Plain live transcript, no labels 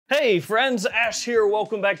Hey friends, Ash here.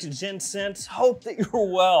 Welcome back to Gents. Hope that you're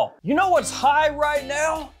well. You know what's high right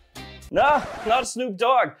now? Nah, not Snoop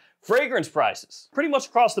Dogg. Fragrance prices. Pretty much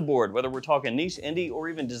across the board, whether we're talking niche, indie, or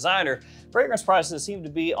even designer, fragrance prices seem to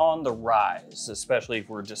be on the rise, especially if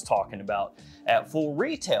we're just talking about at full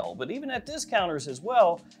retail, but even at discounters as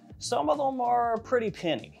well. Some of them are pretty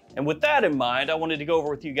penny. And with that in mind, I wanted to go over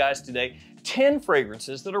with you guys today 10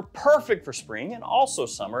 fragrances that are perfect for spring and also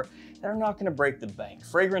summer that are not gonna break the bank.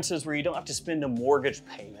 Fragrances where you don't have to spend a mortgage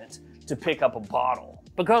payment to pick up a bottle.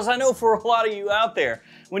 Because I know for a lot of you out there,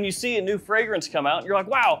 when you see a new fragrance come out, you're like,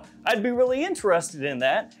 wow, I'd be really interested in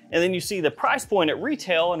that. And then you see the price point at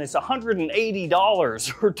retail and it's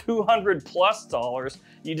 $180 or $200 plus.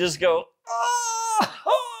 You just go, oh,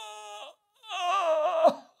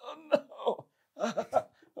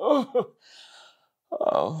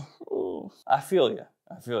 I feel you.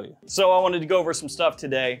 So I wanted to go over some stuff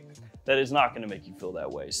today that is not gonna make you feel that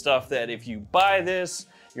way. Stuff that if you buy this,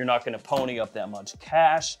 you're not gonna pony up that much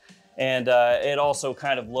cash. And it also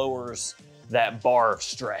kind of lowers that bar of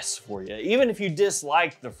stress for you. Even if you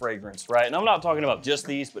dislike the fragrance, right? And I'm not talking about just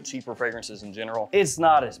these, but cheaper fragrances in general, it's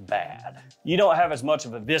not as bad. You don't have as much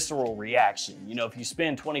of a visceral reaction. You know, if you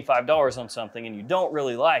spend $25 on something and you don't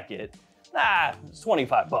really like it, it's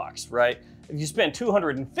 25 bucks, right? If you spend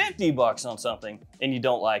 250 bucks on something and you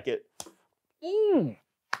don't like it,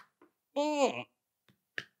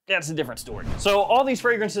 that's a different story. So all these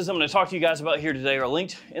fragrances I'm gonna talk to you guys about here today are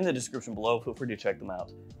linked in the description below. Feel free to check them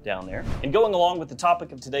out down there. And going along with the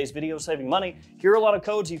topic of today's video, saving money, here are a lot of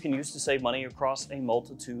codes you can use to save money across a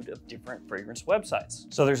multitude of different fragrance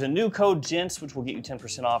websites. So there's a new code, Gents, which will get you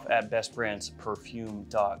 10% off at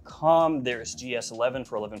bestbrandsperfume.com. There's GS11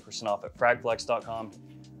 for 11% off at fragflex.com.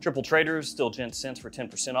 Triple Traders, still Gents for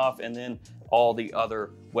 10% off, and then all the other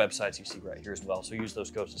websites you see right here as well. So use those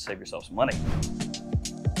codes to save yourself some money.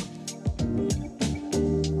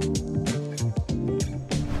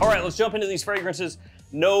 All right, let's jump into these fragrances.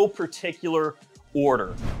 No particular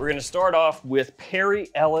order. We're gonna start off with Perry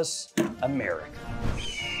Ellis America.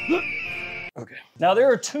 Okay. Now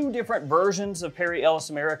there are two different versions of Perry Ellis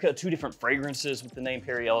America, two different fragrances with the name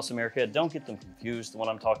Perry Ellis America. Don't get them confused. The one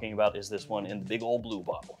I'm talking about is this one in the big old blue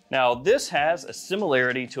bottle. Now this has a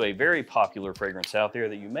similarity to a very popular fragrance out there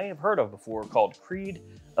that you may have heard of before called Creed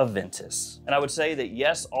Aventus. And I would say that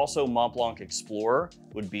yes, also Mont Blanc Explorer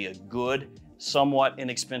would be a good, somewhat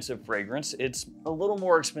inexpensive fragrance. It's a little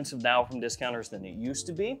more expensive now from discounters than it used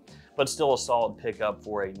to be, but still a solid pickup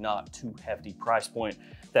for a not too hefty price point.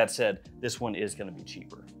 That said, this one is gonna be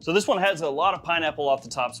cheaper. So this one has a lot of pineapple off the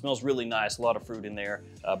top, smells really nice, a lot of fruit in there,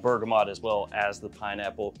 bergamot as well as the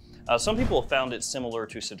pineapple. Some people have found it similar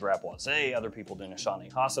to Cedrat Boisé, other people do Nishani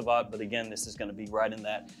Hasavat, but again, this is gonna be right in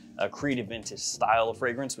that Creed Aventus style of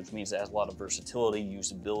fragrance, which means it has a lot of versatility,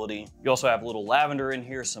 usability. You also have a little lavender in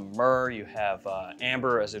here, some myrrh, you have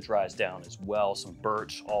amber as it dries down as well, some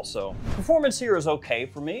birch also. Performance here is okay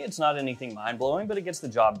for me. It's not anything mind-blowing, but it gets the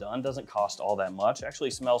job done, doesn't cost all that much. Actually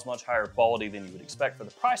smells much higher quality than you would expect for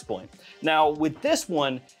the price point. Now with this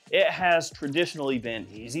one, it has traditionally been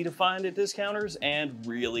easy to find at discounters and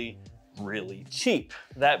really, really cheap.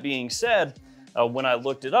 That being said, when I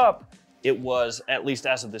looked it up, it was, at least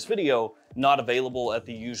as of this video, not available at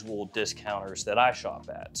the usual discounters that I shop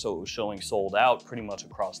at. So it was showing sold out pretty much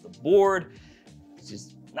across the board, which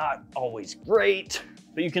is not always great.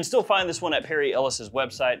 But you can still find this one at Perry Ellis's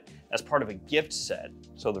website as part of a gift set.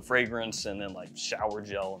 So the fragrance and then like shower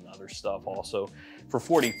gel and other stuff also for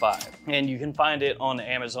 $45. And you can find it on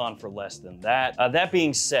Amazon for less than that. That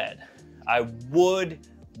being said, I would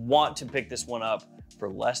want to pick this one up for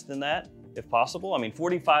less than that if possible. I mean,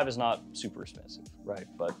 $45 is not super expensive, right?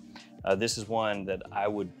 But this is one that I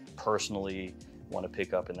would personally want to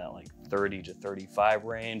pick up in that like 30 to 35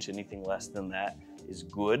 range. Anything less than that is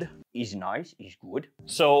good, is nice, is good.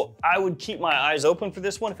 So I would keep my eyes open for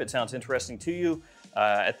this one if it sounds interesting to you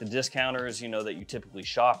at the discounters, you know, that you typically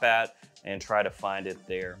shop at, and try to find it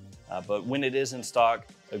there. But when it is in stock,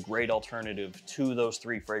 a great alternative to those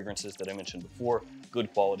three fragrances that I mentioned before.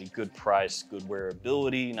 Good quality, good price, good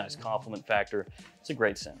wearability, nice compliment factor. It's a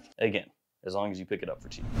great scent. Again, as long as you pick it up for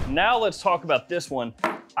cheap. Now let's talk about this one,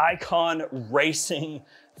 Icon Racing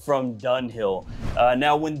from Dunhill.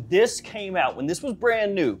 Now when this came out, when this was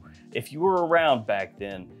brand new, if you were around back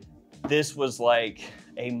then, this was like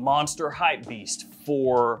a monster hype beast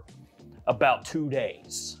for about 2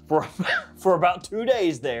 days. For about 2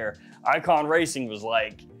 days there, Icon Racing was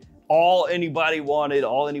like all anybody wanted,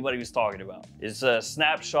 all anybody was talking about. It's a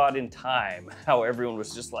snapshot in time, how everyone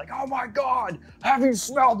was just like, oh my God, have you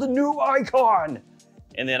smelled the new Icon?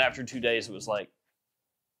 And then after 2 days, it was like,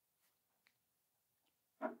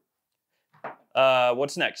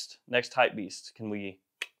 What's next? Next hype beast. Can we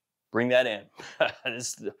bring that in?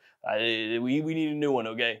 We need a new one,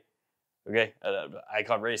 okay? Okay,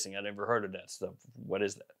 Icon Racing, I never heard of that stuff. What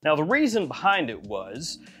is that? Now, the reason behind it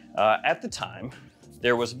was, at the time,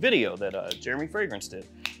 there was a video that Jeremy Fragrance did,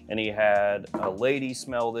 and he had a lady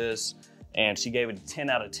smell this, and she gave it a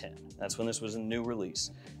 10 out of 10. That's when this was a new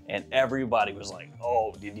release. And everybody was like,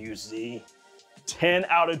 oh, did you see? 10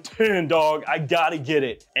 out of 10, dog, I gotta get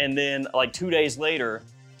it. And then like 2 days later,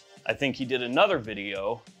 I think he did another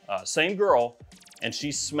video, same girl, and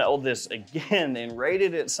she smelled this again and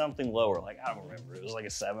rated it something lower. Like, I don't remember, it was like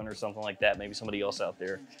a 7 or something like that. Maybe somebody else out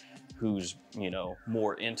there who's, you know,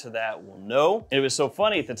 more into that will know. It was so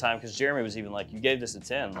funny at the time because Jeremy was even like, you gave this a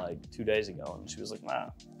 10 like 2 days ago. And she was like, nah,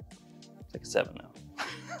 it's like a 7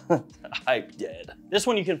 now. Hype dead. This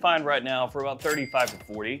one you can find right now for about 35 to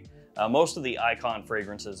 40. Most of the Icon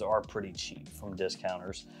fragrances are pretty cheap from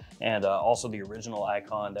discounters. And also the original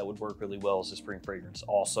Icon that would work really well as a spring fragrance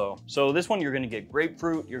also. So this one you're gonna get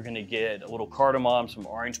grapefruit, you're gonna get a little cardamom, some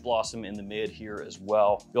orange blossom in the mid here as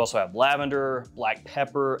well. You also have lavender, black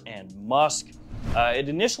pepper, and musk. It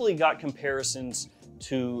initially got comparisons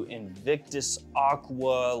to Invictus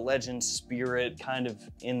Aqua, Legend Spirit, kind of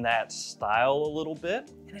in that style a little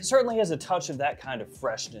bit. And it certainly has a touch of that kind of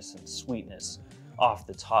freshness and sweetness off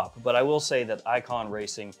the top. But I will say that Icon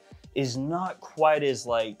Racing is not quite as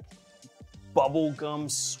like bubblegum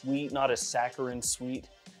sweet, not as saccharine sweet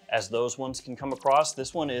as those ones can come across.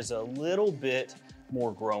 This one is a little bit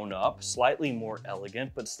more grown up, slightly more elegant,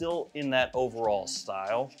 but still in that overall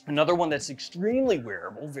style. Another one that's extremely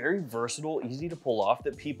wearable, very versatile, easy to pull off,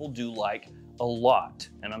 that people do like a lot.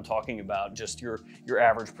 And I'm talking about just your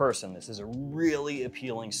average person. This is a really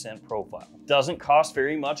appealing scent profile. Doesn't cost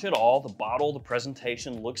very much at all. The bottle, the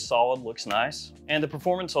presentation looks solid, looks nice. And the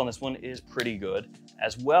performance on this one is pretty good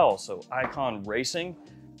as well. So Icon Racing,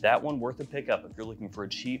 that one worth a pickup if you're looking for a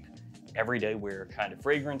cheap, everyday wear kind of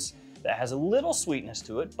fragrance that has a little sweetness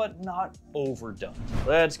to it, but not overdone.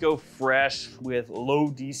 Let's go fresh with low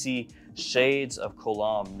DC Shades of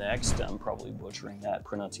Kolam next. I'm probably butchering that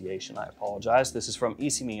pronunciation, I apologize. This is from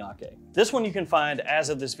Issey Miyake. This one you can find as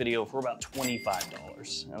of this video for about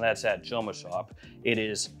 $25, and that's at Joma Shop. It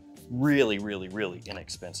is really, really, really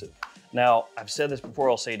inexpensive. Now, I've said this before,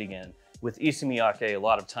 I'll say it again. With Issey Miyake, a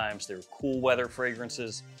lot of times their cool weather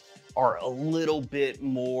fragrances are a little bit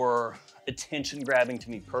more attention grabbing to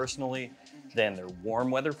me personally than their warm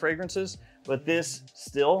weather fragrances, but this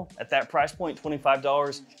still at that price point,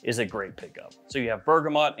 $25, is a great pickup. So you have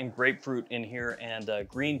bergamot and grapefruit in here, and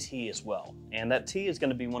green tea as well. And that tea is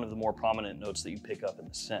going to be one of the more prominent notes that you pick up in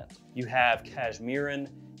the scent. You have cashmeran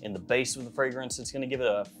in the base of the fragrance. It's going to give it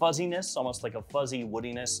a fuzziness, almost like a fuzzy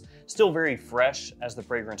woodiness, still very fresh as the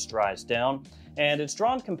fragrance dries down. And it's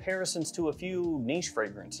drawn comparisons to a few niche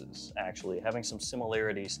fragrances, actually, having some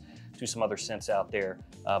similarities to some other scents out there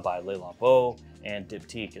by Le Labo and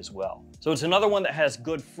Diptyque as well. So it's another one that has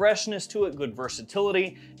good freshness to it, good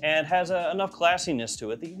versatility, and has enough classiness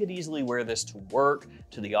to it that you could easily wear this to work,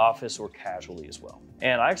 to the office, or casually as well.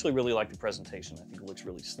 And I actually really like the presentation. I think it looks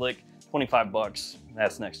really slick. 25 bucks,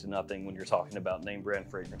 that's next to nothing when you're talking about name brand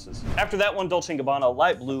fragrances. After that one, Dolce & Gabbana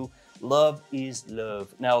Light Blue, Love is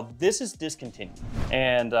Love. Now, this is discontinued,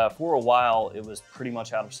 and for a while, it was pretty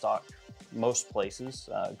much out of stock most places.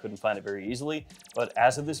 Couldn't find it very easily, but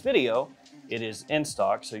as of this video, it is in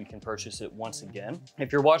stock, so you can purchase it once again.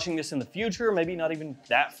 If you're watching this in the future, maybe not even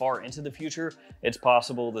that far into the future, it's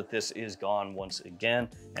possible that this is gone once again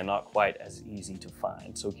and not quite as easy to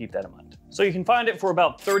find, so keep that in mind. So you can find it for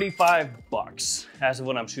about 35 bucks as of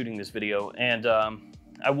when I'm shooting this video, and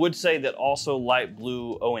I would say that also Light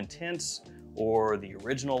Blue Eau Intense or the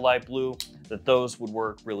original Light Blue, that those would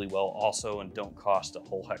work really well also and don't cost a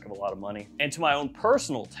whole heck of a lot of money. And to my own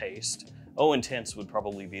personal taste, Eau Intense would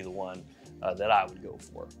probably be the one that I would go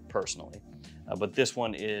for personally. But this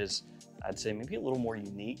one is, I'd say, maybe a little more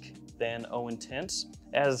unique than Eau Intense,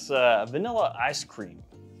 as vanilla ice cream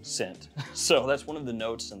scent. So that's one of the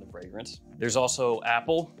notes in the fragrance. There's also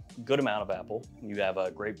apple, good amount of apple. You have a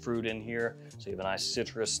grapefruit in here, so you have a nice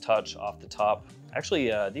citrus touch off the top. Actually,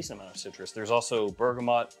 a decent amount of citrus. There's also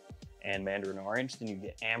bergamot and mandarin orange. Then you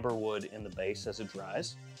get amberwood in the base as it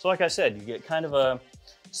dries. So like I said, you get kind of a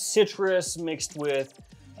citrus mixed with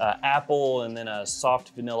apple, and then a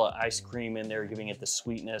soft vanilla ice cream in there, giving it the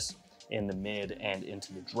sweetness in the mid and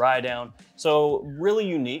into the dry down. So really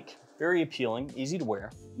unique, very appealing, easy to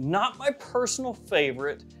wear. Not my personal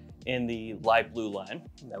favorite in the Light Blue line.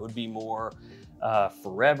 That would be more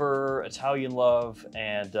Forever, Italian Love,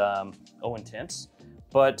 and Eau Intense.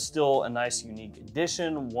 but still a nice unique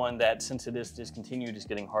addition, one that since it is discontinued is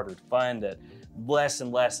getting harder to find, that less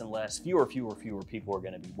and less and less, fewer people are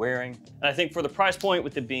gonna be wearing. And I think for the price point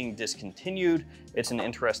with it being discontinued, it's an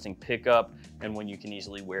interesting pickup and one you can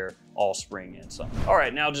easily wear all spring and summer. All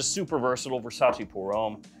right, now just super versatile, Versace Pour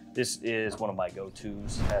Homme. This is one of my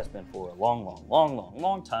go-tos, has been for a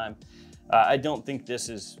long time. I don't think this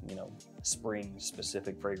is, you know, spring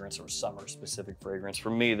specific fragrance or summer specific fragrance. For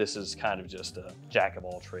me, this is kind of just a jack of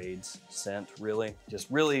all trades scent, really. Just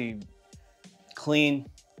really clean,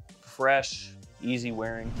 fresh, easy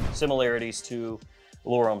wearing. Similarities to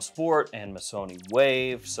Allure Homme Sport and Missoni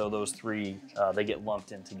Wave. So those three, they get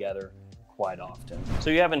lumped in together quite often. So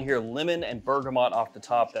you have in here lemon and bergamot off the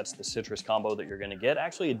top. That's the citrus combo that you're gonna get.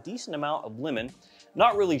 Actually a decent amount of lemon.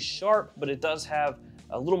 Not really sharp, but it does have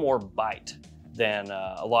a little more bite than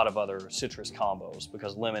a lot of other citrus combos,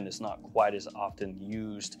 because lemon is not quite as often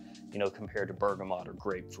used, you know, compared to bergamot or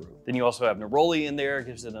grapefruit. Then you also have neroli in there,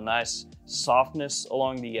 gives it a nice softness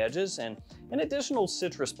along the edges and an additional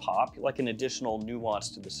citrus pop, like an additional nuance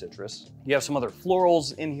to the citrus. You have some other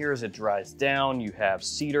florals in here as it dries down. You have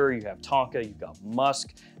cedar, you have tonka, you've got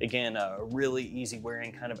musk. Again, a really easy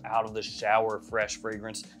wearing, kind of out of the shower, fresh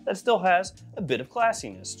fragrance that still has a bit of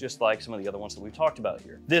classiness, just like some of the other ones that we've talked about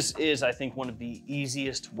here. This is, I think, one of the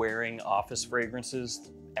easiest wearing office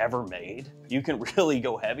fragrances ever made. You can really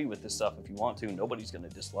go heavy with this stuff if you want to. Nobody's gonna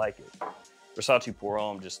dislike it. Versace Pour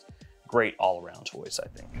Homme, just great all-around choice, I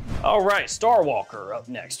think. All right, Star Walker up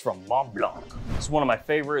next from Mont Blanc. It's one of my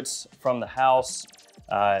favorites from the house.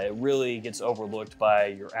 It really gets overlooked by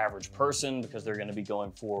your average person because they're gonna be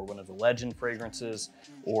going for one of the Legend fragrances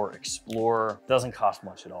or Explorer. Doesn't cost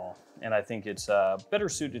much at all. And I think it's better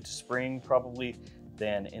suited to spring probably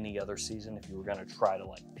than any other season if you were gonna try to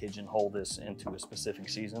like pigeonhole this into a specific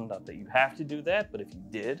season. Not that you have to do that, but if you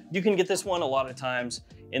did, you can get this one a lot of times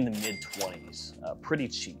in the mid-20s. Pretty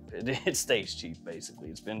cheap. It stays cheap, basically.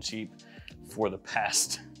 It's been cheap for the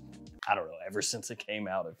past, I don't know, ever since it came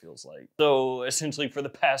out, it feels like. So essentially for the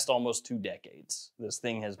past almost 2 decades, this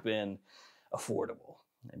thing has been affordable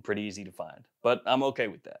and pretty easy to find, but I'm okay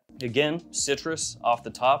with that. Again, citrus off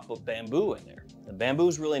the top, but bamboo in there. The bamboo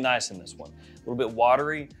is really nice in this one. A little bit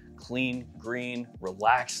watery, clean, green,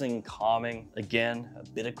 relaxing, calming. Again, a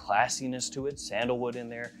bit of classiness to it. Sandalwood in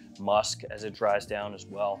there, musk as it dries down as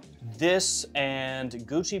well. This and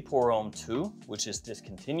Gucci Pour Homme 2, which is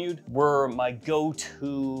discontinued, were my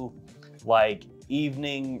go-to like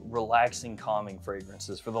evening, relaxing, calming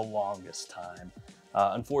fragrances for the longest time.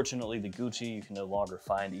 Unfortunately, the Gucci you can no longer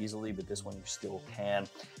find easily, but this one you still can.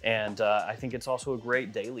 And I think it's also a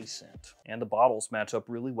great daily scent. And the bottles match up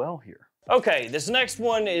really well here. Okay, this next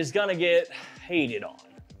one is gonna get hated on,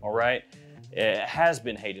 all right? It has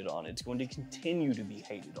been hated on. It's going to continue to be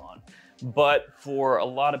hated on. But for a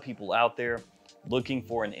lot of people out there looking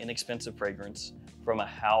for an inexpensive fragrance from a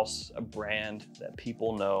house, a brand that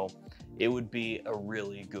people know, it would be a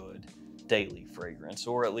really good daily fragrance,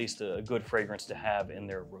 or at least a good fragrance to have in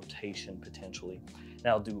their rotation potentially.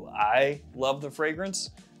 Now, do I love the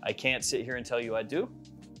fragrance? I can't sit here and tell you I do,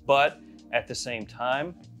 but at the same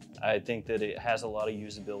time, I think that it has a lot of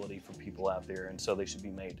usability for people out there, and so they should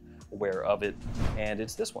be made aware of it. And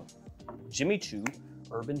it's this one, Jimmy Choo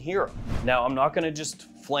Urban Hero. Now, I'm not gonna just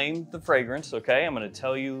flame the fragrance, okay? I'm gonna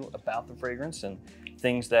tell you about the fragrance and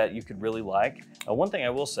things that you could really like. One thing I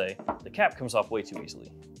will say, the cap comes off way too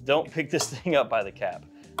easily. Don't pick this thing up by the cap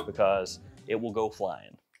because it will go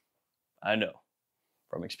flying. I know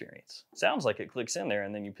from experience. Sounds like it clicks in there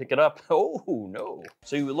and then you pick it up. Oh no.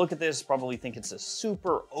 So you would look at this, probably think it's a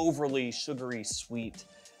super overly sugary, sweet,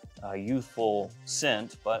 youthful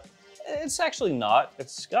scent, but it's actually not.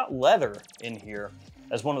 It's got leather in here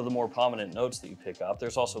as one of the more prominent notes that you pick up.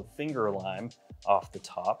 There's also finger lime off the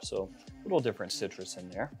top, so a little different citrus in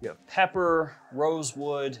there. You have pepper,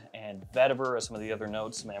 rosewood, and vetiver as some of the other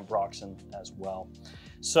notes, some ambroxan as well.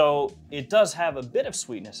 So it does have a bit of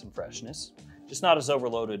sweetness and freshness, just not as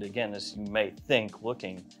overloaded, again, as you may think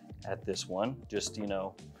looking at this one, just, you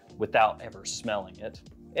know, without ever smelling it.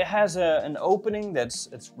 It has an opening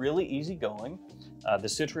that's really easygoing. The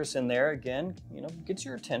citrus in there, again, you know, gets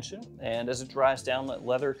your attention. And as it dries down, that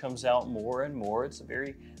leather comes out more and more. It's a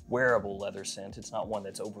very wearable leather scent. It's not one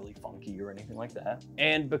that's overly funky or anything like that.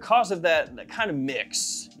 And because of that kind of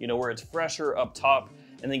mix, you know, where it's fresher up top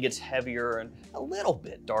and then gets heavier and a little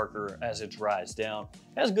bit darker as it dries down,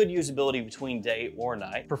 it has good usability between day or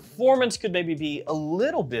night. Performance could maybe be a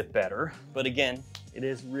little bit better, but again, it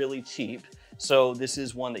is really cheap. So this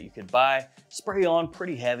is one that you could buy, spray on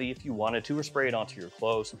pretty heavy if you wanted to, or spray it onto your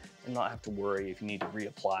clothes and not have to worry if you need to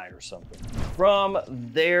reapply or something. From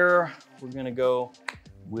there, we're gonna go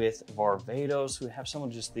with Varvatos, who have some of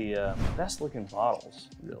just the best looking bottles,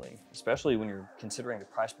 really, especially when you're considering the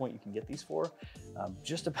price point you can get these for.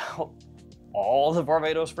 Just about all the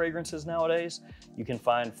Varvatos fragrances nowadays you can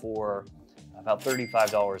find for about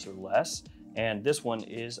 $35 or less. And this one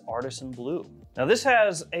is Artisan Blue. Now this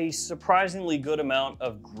has a surprisingly good amount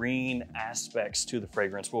of green aspects to the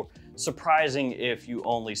fragrance. Well, surprising if you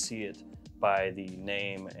only see it by the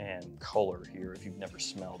name and color here if you've never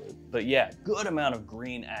smelled it. But yeah, good amount of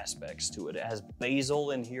green aspects to it. It has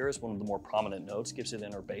basil in here as one of the more prominent notes, gives it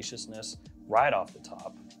an herbaceousness right off the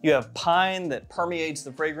top. You have pine that permeates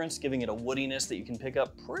the fragrance, giving it a woodiness that you can pick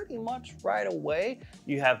up pretty much right away.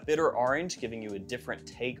 You have bitter orange, giving you a different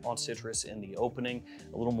take on citrus in the opening,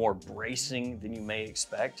 a little more bracing than you may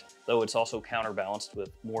expect, though it's also counterbalanced with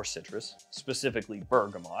more citrus, specifically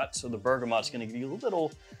bergamot. So the bergamot's gonna give you a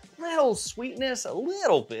little sweetness, a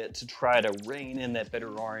little bit to try to rein in that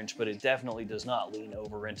bitter orange, but it definitely does not lean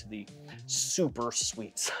over into the super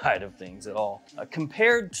sweet side of things at all.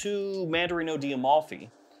 Compared to Mandarino di Amalfi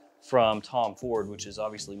from Tom Ford, which is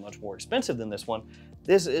obviously much more expensive than this one,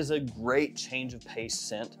 this is a great change of pace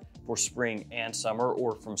scent for spring and summer,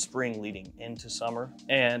 or from spring leading into summer.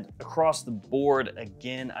 And across the board,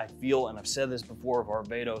 again, I feel, and I've said this before,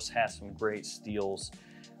 Varvatos has some great steals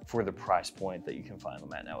for the price point that you can find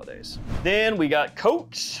them at nowadays. Then we got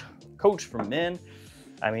Coach for men.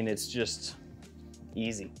 I mean, it's just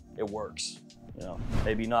easy, it works. You know,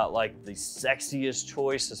 maybe not like the sexiest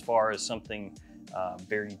choice as far as something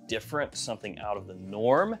very different, something out of the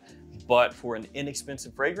norm, but for an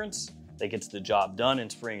inexpensive fragrance that gets the job done in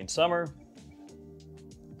spring and summer,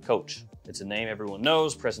 Coach. It's a name everyone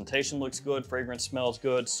knows, presentation looks good, fragrance smells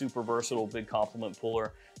good, super versatile, big compliment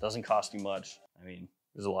puller, doesn't cost you much. I mean,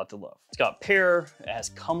 there's a lot to love. It's got pear, it has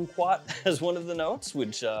kumquat as one of the notes,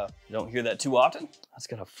 which you don't hear that too often. It's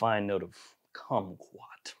got a fine note of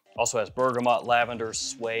kumquat. Also has bergamot, lavender,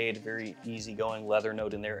 suede, very easygoing leather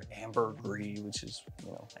note in there, ambergris, which is,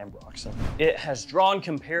 you know, ambroxan. It has drawn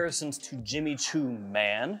comparisons to Jimmy Choo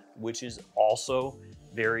Man, which is also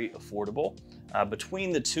very affordable.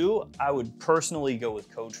 Between the two, I would personally go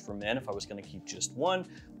with Coach for men if I was gonna keep just one,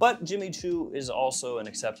 but Jimmy Choo is also an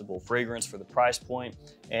acceptable fragrance for the price point,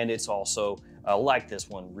 and it's also, like this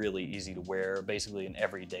one, really easy to wear, basically an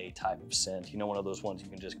everyday type of scent. You know, one of those ones you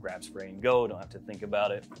can just grab, spray, and go, don't have to think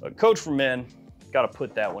about it. But Coach for men, gotta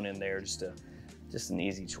put that one in there, just an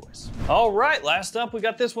easy choice. All right, last up, we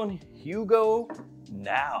got this one, Hugo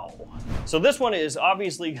Now. So this one is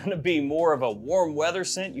obviously gonna be more of a warm weather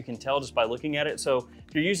scent. You can tell just by looking at it. So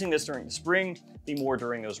if you're using this during the spring, be more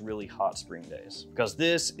during those really hot spring days, because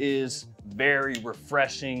this is very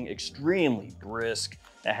refreshing, extremely brisk.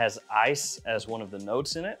 It has ice as one of the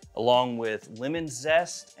notes in it, along with lemon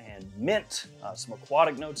zest and mint, some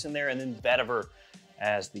aquatic notes in there, and then vetiver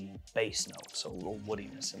as the base note, so a little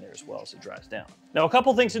woodiness in there as well as it dries down. Now, a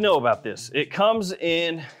couple things to know about this. It comes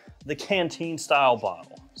in the canteen style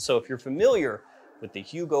bottle. So if you're familiar with the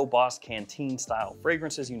Hugo Boss canteen style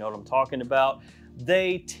fragrances, you know what I'm talking about.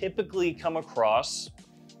 They typically come across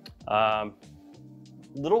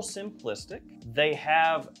little simplistic. They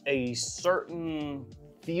have a certain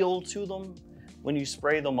feel to them when you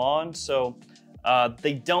spray them on. So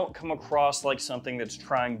they don't come across like something that's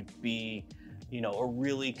trying to be, you know, a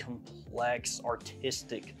really complex,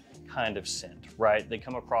 artistic kind of scent, right? They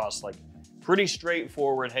come across like pretty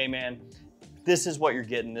straightforward. Hey man, this is what you're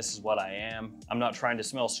getting. This is what I am. I'm not trying to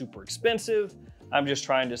smell super expensive. I'm just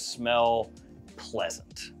trying to smell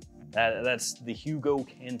pleasant. That's the Hugo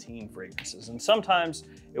canteen fragrances. And sometimes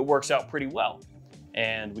it works out pretty well.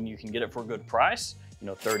 And when you can get it for a good price, you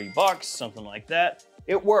know, 30 bucks, something like that,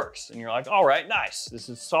 it works. And you're like, all right, nice. This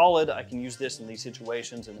is solid. I can use this in these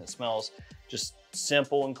situations, and it smells just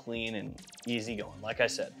simple and clean and easy going, like I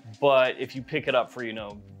said. But if you pick it up for, you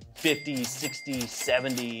know, $50, $60,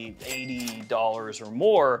 $70, $80 or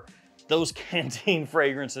more, those canteen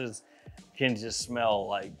fragrances can just smell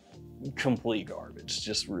like complete garbage,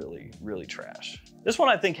 just really, really trash. This one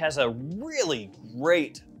I think has a really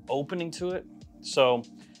great opening to it. So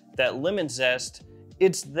that lemon zest,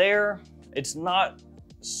 it's there. It's not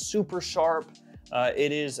super sharp.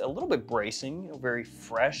 It is a little bit bracing, you know, very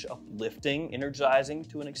fresh, uplifting, energizing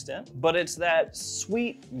to an extent. But it's that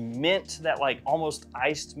sweet mint, that like almost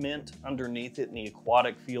iced mint underneath it, and the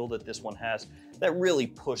aquatic feel that this one has, that really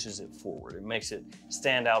pushes it forward. It makes it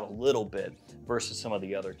stand out a little bit versus some of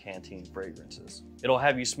the other canteen fragrances. It'll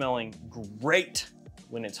have you smelling great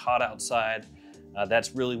when it's hot outside.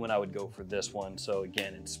 That's really when I would go for this one. So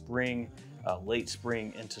again, in spring, late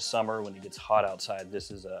spring into summer, when it gets hot outside, this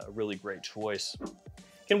is a really great choice. You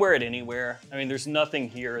can wear it anywhere. I mean, there's nothing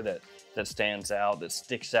here that that stands out, that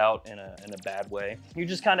sticks out in a bad way. You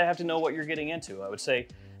just kind of have to know what you're getting into. I would say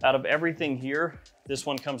out of everything here, this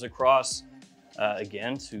one comes across,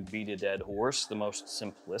 again, to beat a dead horse, the most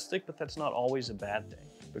simplistic, but that's not always a bad thing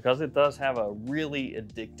because it does have a really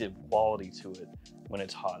addictive quality to it when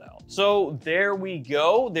it's hot out. So there we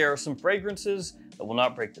go. There are some fragrances that will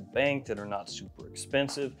not break the bank, that are not super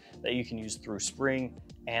expensive, that you can use through spring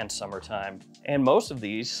and summertime. And most of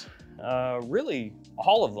these, really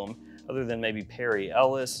all of them, other than maybe Perry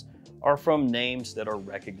Ellis, are from names that are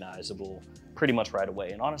recognizable pretty much right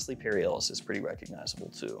away. And honestly, Perry Ellis is pretty recognizable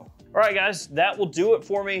too. All right, guys, that will do it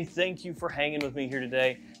for me. Thank you for hanging with me here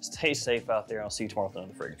today. Stay safe out there. I'll see you tomorrow with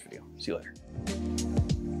another fragrance video. See you later.